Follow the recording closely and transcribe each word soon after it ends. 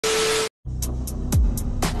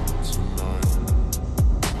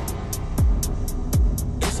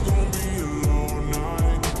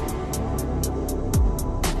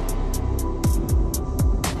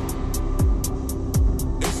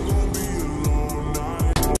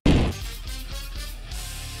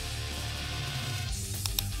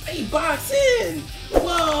box in.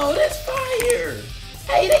 Whoa, that's fire.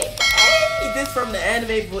 Hey, this from the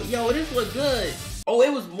anime, but yo, this look good. Oh,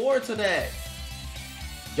 it was more to that.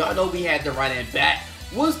 Y'all know we had to run it back.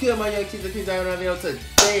 What's good, my young kids and kids? I'm video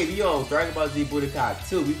today. We on Dragon Ball Z Budokai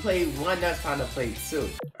 2. We played one, that's time to play 2.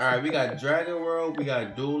 Alright, we got Dragon World, we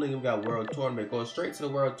got Dueling, we got World Tournament. Go straight to the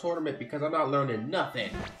World Tournament because I'm not learning nothing.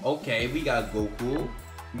 Okay, we got Goku,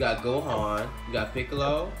 we got Gohan, we got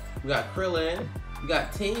Piccolo, we got Krillin, we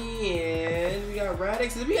got Tien, we got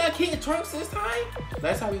Radix, and we got King Trunks this time.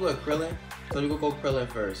 That's how we go with Krillin. So we gonna go Krillin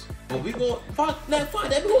first. But we gonna fine, then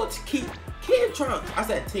we gonna keep Kid Trunks. I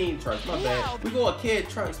said Team Trunks, my bad. We go with Kid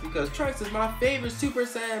Trunks because Trunks is my favorite Super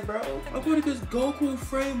Saiyan, bro. I'm going against Goku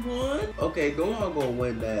Frame 1. Okay, Gohan gonna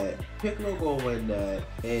win that. Piccolo gonna win that.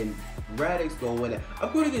 And Radix gonna win that.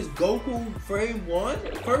 I'm going against Goku Frame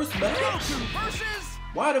 1. First match?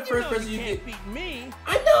 Why the first person you get? Beat me.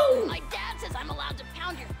 I know! My dad says I'm allowed to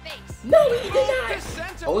pound your face. No, he did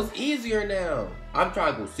not! Oh, it's easier now. I'm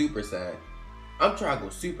trying to go Super Saiyan. I'm trying to go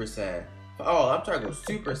Super Saiyan. Oh, I'm trying to go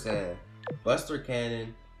Super Saiyan. Buster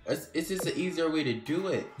Cannon. It's just an easier way to do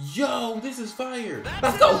it. Yo, this is fire.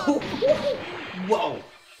 Let's go. Whoa.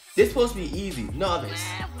 This supposed to be easy. Novice.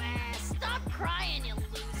 Stop crying, you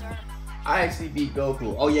loser. I actually beat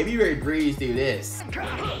Goku. Oh yeah, we ready to breeze through this.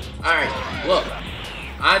 Alright, look.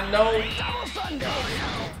 I know.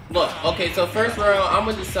 Look, okay, so first round, I'm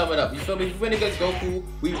gonna just sum it up. You feel me? If we win against Goku,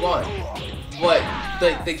 we won. But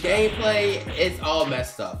the gameplay is all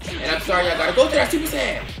messed up. And I'm sorry y'all gotta go through that Super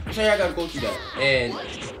Saiyan. I'm sorry y'all gotta go through that. And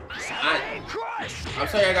I'm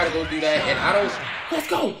sorry I gotta go through that. And I don't. Let's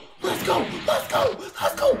go! Let's go! Let's go!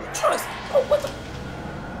 Let's go! Trunks! Oh, what the?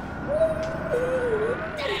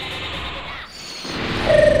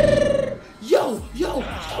 Yo! Yo!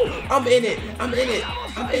 I'm in it! I'm in it!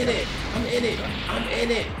 I'm in it! I'm in it! I'm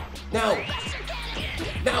in it! No!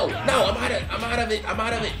 No! No! I'm out of it! I'm out of it! I'm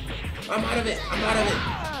out of it! I'm out of it! I'm out of it!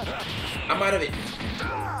 I'm out of it!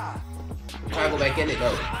 I'm trying to go back in it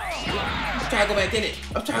though. I'm trying to go back in it!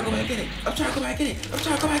 I'm trying to go back in it! I'm trying to go back in it! I'm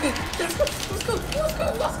trying to go back in it! Let's go! Let's go! Let's go!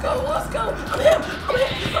 Let's go! Let's go! I'm him! I'm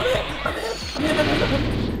him! I'm him! I'm him!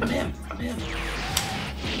 I'm him! I'm him!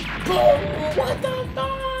 Boom! What the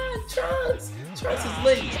fuck? Trunks! Trunks is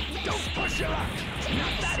lit!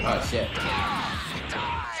 Oh shit.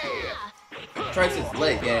 Trunks is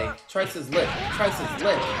lit, gang. Trunks is lit. Trunks is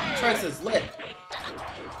lit. Trunks is lit.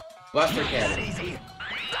 Buster Cannon.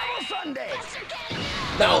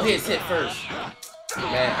 No, hit first.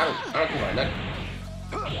 Man, I don't care about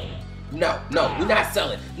nothing. No, we're not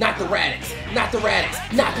selling. Not the Radix. Not the Radix.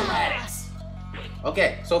 Not the Radix.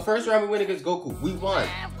 Okay, so first round we win against Goku. We won.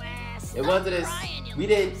 It wasn't as we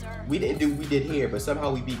didn't do what we did here, but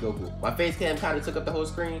somehow we beat Goku. My face cam kind of took up the whole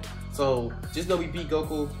screen, so just know we beat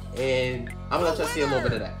Goku, and I'm gonna let y'all see a little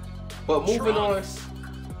bit of that. But moving on,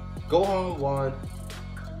 Gohan won.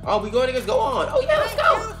 Oh, we going against Gohan. Oh yeah, let's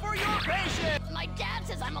go. My dad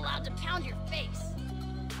says I'm allowed to pound your face.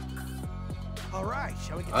 All right,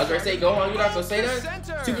 shall we get I was gonna say Gohan, you're not gonna say that?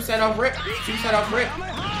 2% off rip. 2% off rip.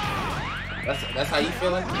 That's how you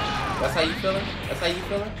feeling? That's how you feeling? That's how you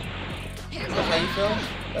feeling? That's how you feeling?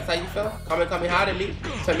 That's how you feeling? Coming high to me?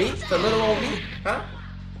 To little old me? Huh?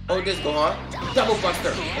 Oh, this Gohan. Double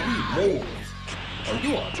Buster. Oh, he moves.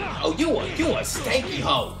 Oh, you a stanky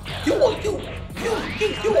hoe. You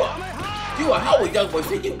a hoe, young boy.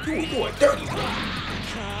 You a dirty hoe.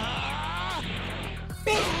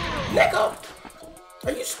 Nigga.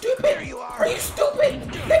 Are you stupid? Are you stupid?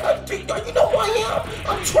 Nigga, do you know who I am?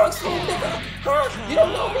 I'm Trunks, nigga. Huh? You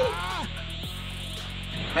don't know me?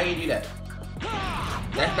 How you do that?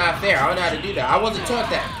 That's not fair. I don't know how to do that. I wasn't taught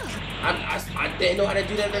that. I didn't know how to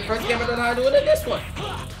do that in the first game. I don't know how to do it in this one.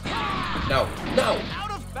 No.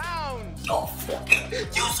 Out of bounds. Oh, fuck.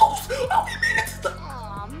 You so stupid.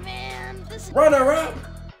 Aw, man. This Run around.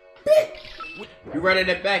 Bitch. You running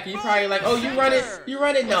it back. You probably like, oh, you run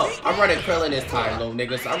it. No, I'm running Krillin this time, little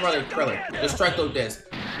niggas. I'm running Krillin. Destructo disc.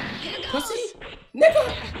 Pussy.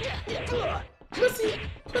 Nigga. Pussy,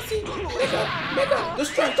 nigga,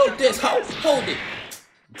 Destructo disc, hold it.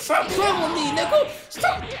 Stop playing with me, nigga.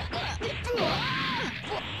 Stop.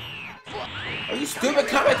 Are you stupid?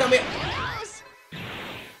 Come here.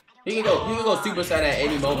 He can go Super Saiyan at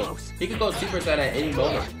any moment. He can go Super Saiyan at any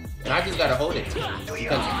moment. And I just gotta hold it.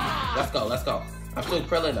 Because, let's go. I'm still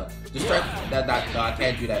Krillin though. No, I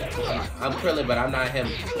can't do that. I'm Krillin, but I'm not him.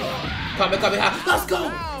 Coming high. Let's go.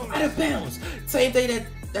 Out of bounds. Same thing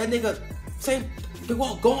that nigga. Same.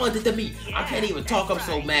 Well, go on to me. I can't even talk. I'm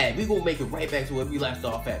so mad. We gonna make it right back to where we left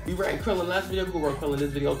off at. We ran Krillin last video. We gonna run Krillin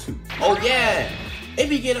this video too. Oh yeah. And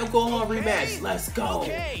begin up Gohan rematch. Let's go.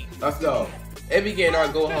 Let's go. And we getting our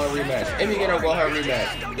Gohan rematch. And we getting our Gohan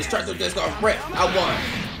rematch. Destructive disc off rip. I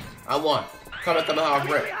won. Coming off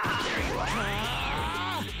rip.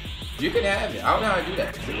 You can have it. I don't know how to do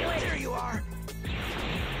that. There you are.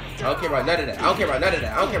 I don't care about none of that. I don't care about none of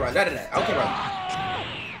that. I don't care about none of that. I don't care about.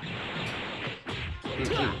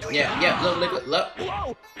 Yeah, look.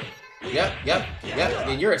 Yep.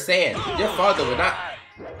 And you're a Saiyan. Your father would not.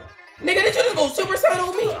 Nigga, did you just go Super Saiyan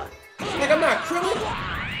on me? Like I'm not Krillin?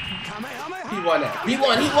 He won that. He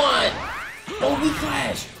won. Oh, we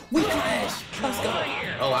clash. Let's go.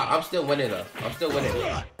 Oh, I'm still winning though.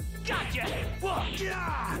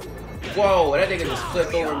 Whoa, that nigga just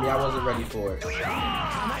flipped over me. I wasn't ready for it.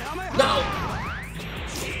 No.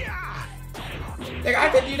 Like I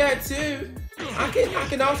can do that too. I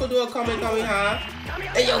can also do a Kamehameha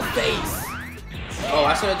in your face. Oh,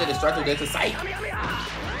 I should have did destructive disc to sight.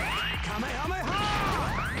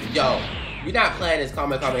 Yo, we not playing this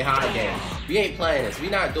Kamehameha game. We ain't playing this. We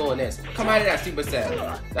not doing this. Come out of that Super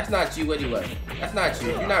Saiyan. That's not you anyway. That's not you.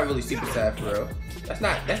 You're not really Super Saiyan for real. That's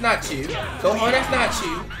not you. Gohan, that's not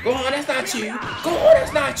you. Gohan,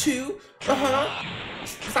 that's not you.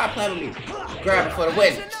 Stop playing with me. Grab it for the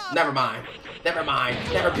win. Never mind.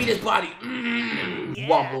 Never beat his body. Yeah,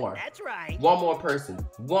 One more. That's right. One more person.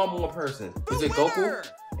 Is it Goku?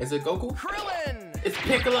 Krillin. It's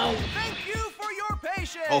Piccolo. Thank you for your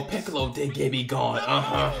patience. Oh, Piccolo did get me gone.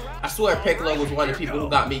 I swear Piccolo was one of the people who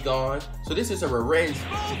got me gone. So this is a revenge.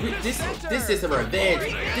 This is a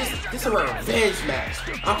revenge. This is a revenge match.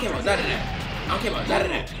 I don't care about none of that. I don't care about none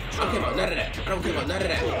of that.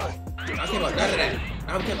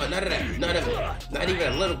 None of it. Not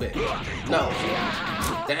even a little bit. No.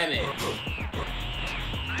 Damn it.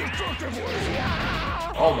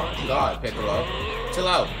 Oh my God, Piccolo. Chill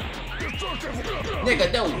out.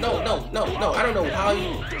 Nigga, no. I don't know how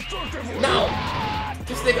you. No.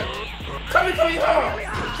 This nigga. Come home.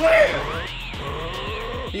 Clear.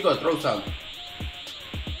 You gonna throw something.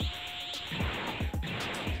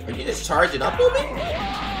 Are you just charging up on me?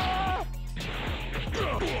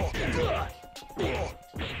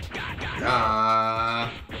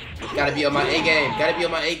 Gotta be on my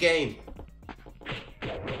A game.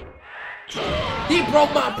 He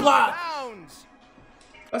broke my block.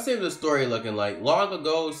 Let's see what the story looking like. Long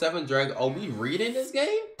ago, 7 Dragon. Oh, we reading this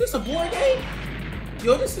game? This a board game?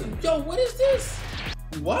 Yo, what is this?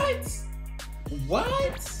 What?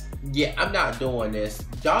 Yeah, I'm not doing this.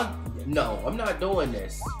 Y'all, no, I'm not doing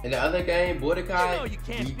this. In the other game, Budokai,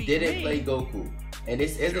 we didn't play Goku. And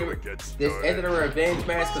this isn't a revenge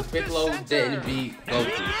match because Piccolo didn't beat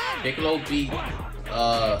Goku. Piccolo beat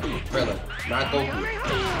Krillin, not Goku.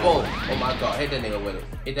 Boom! Oh my God! Hit that nigga with it.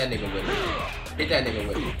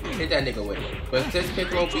 But since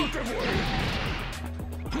Piccolo beat,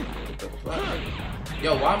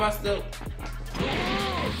 yo, why am I still?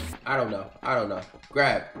 I don't know.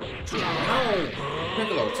 Grab. No!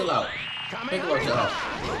 Piccolo, chill out.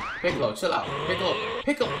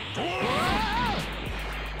 Piccolo.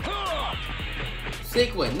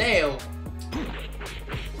 Sequin nail.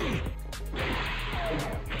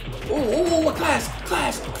 Ooh, clash. I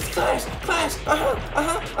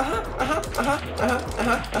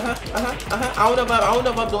don't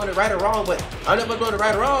know if I'm doing it right or wrong, but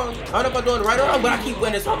but I keep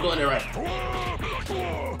winning, so I'm doing it right.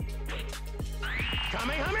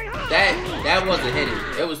 That wasn't hitting.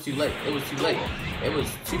 It was too late.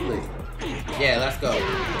 Yeah, let's go.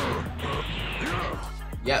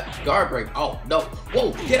 Yep, guard break. Oh, no.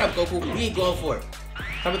 Whoa, get up, Goku. We ain't going for it.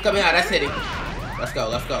 Coming out. That's hitting. Let's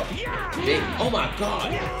go. Big. Oh my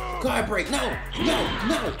God. Guard break. No.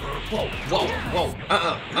 Whoa.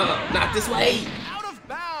 Not this way.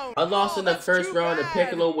 I lost in the first round and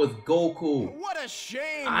Piccolo was Goku. What a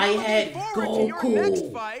shame. I had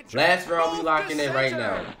Goku. Last round, we locking it right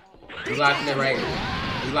now. We locking it right now.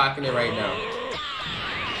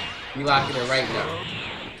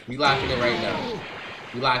 We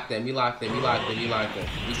locked in. We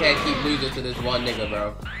can't keep losing to this one nigga,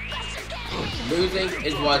 bro. Losing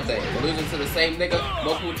is one thing, but losing to the same nigga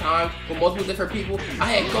multiple times for multiple different people. I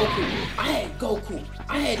had Goku,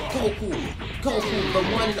 the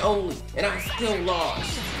one and only, and I still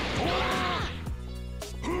lost.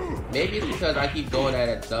 Maybe it's because I keep going at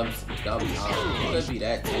it dumb time. It could be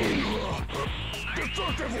that too.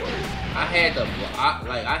 I had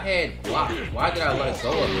block. Why did I let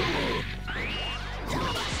go of it?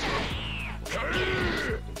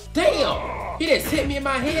 Damn! He just hit me in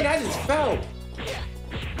my head. I just fell.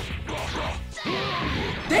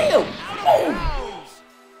 Damn! Oh!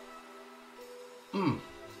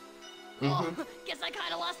 Guess I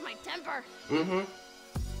kind of lost my temper.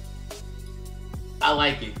 I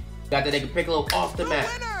like it. Got that nigga Piccolo off the map.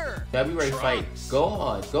 Now we ready to fight.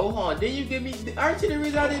 Gohan. Then you give me, aren't you the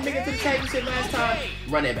reason I didn't make it to the championship last time?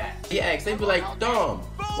 Run it back. He asked, they be like, Dom,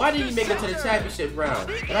 why didn't you make it to the championship round?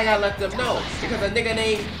 And I gotta let them know, because a nigga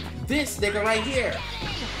named this nigga right here.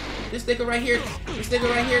 This nigga right here,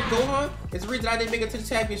 Gohan, is the reason I didn't make it to the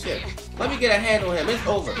championship. Let me get a hand on him, it's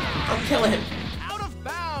over. I'm killing him. Out of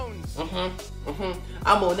bounds.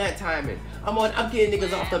 I'm on that timing. I'm getting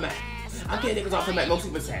niggas off the map. I'm getting niggas off the map, no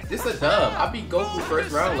super sacks. This is a dub. I beat Goku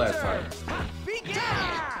first round last time.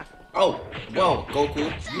 Oh, whoa,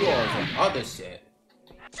 Goku, you on some other shit.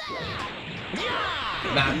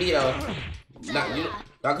 Not me though. Not you.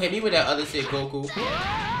 Y'all hit me with that other shit, Goku.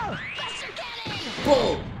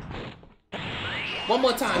 Boom. One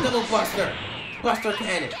more time, double buster. Buster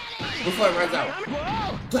cannon. Before it runs out.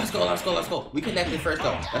 Let's go. We connected first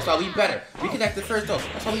though. That's why we better. We connected first though.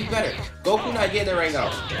 That's why we better. Goku not getting the ring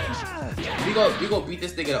out. We go beat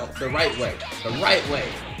this nigga the right way.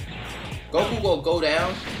 Goku gonna go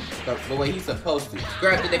down the way he's supposed to.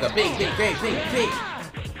 Grab the nigga. Bing.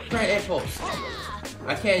 Grand impulse.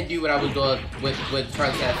 I can't do what I was doing with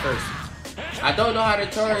Trunks at first. I don't know how to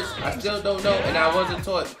charge. I still don't know, and I wasn't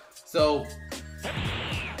taught. So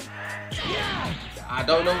I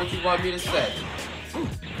don't know what you want me to say.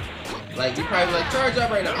 Like, you probably like, charge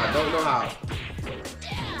up right now. I don't know how.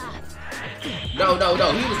 No.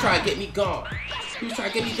 He was trying to get me gone.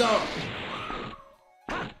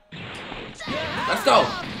 Let's go.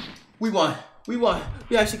 We won. We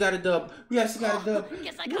actually got a dub. Guess I got I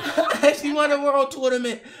actually won a world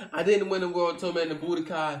tournament. I didn't win the world tournament in the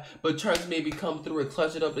Budokai, but Trunks maybe come through and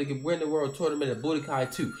clutch it up. They can win the world tournament in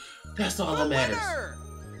Budokai too. That's all that matters.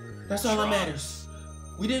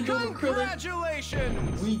 We didn't do it with Krillin.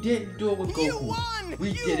 We didn't do it with Goku.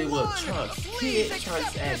 We did it with Trunks. Hit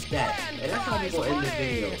Trunks at that. And that's how we gonna end the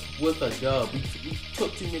video. With a dub. We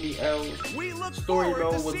took too many L's. Story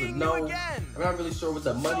mode was a no. I'm not really sure what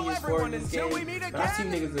the money is for in this game. But I'll see you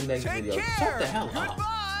niggas in the next video. Shut the hell up.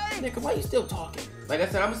 Nigga, why you still talking? Like I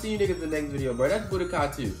said, I'm gonna see you niggas in the next video, bro. That's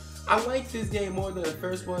Budokai 2. I like this game more than the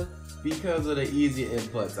first one because of the easier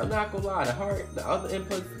inputs. I'm not gonna lie, the other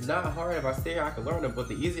inputs not hard. If I stay here, I can learn them. But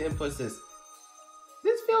the easier inputs is,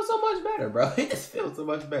 this feels so much better, bro. It just feels so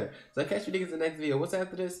much better. So I'll catch you niggas in the next video. What's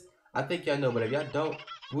after this? I think y'all know, but if y'all don't,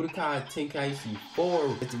 Budokai Tenkaichi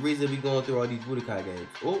 4. It's the reason we going through all these Budokai games.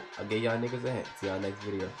 Oh, I gave y'all niggas a hint. See y'all next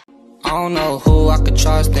video. I don't know who I could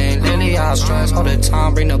trust in. Lately I stress all the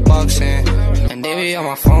time, bring the bucks in. And they be on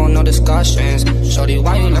my phone, no discussions. Shorty,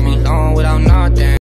 why you let me alone without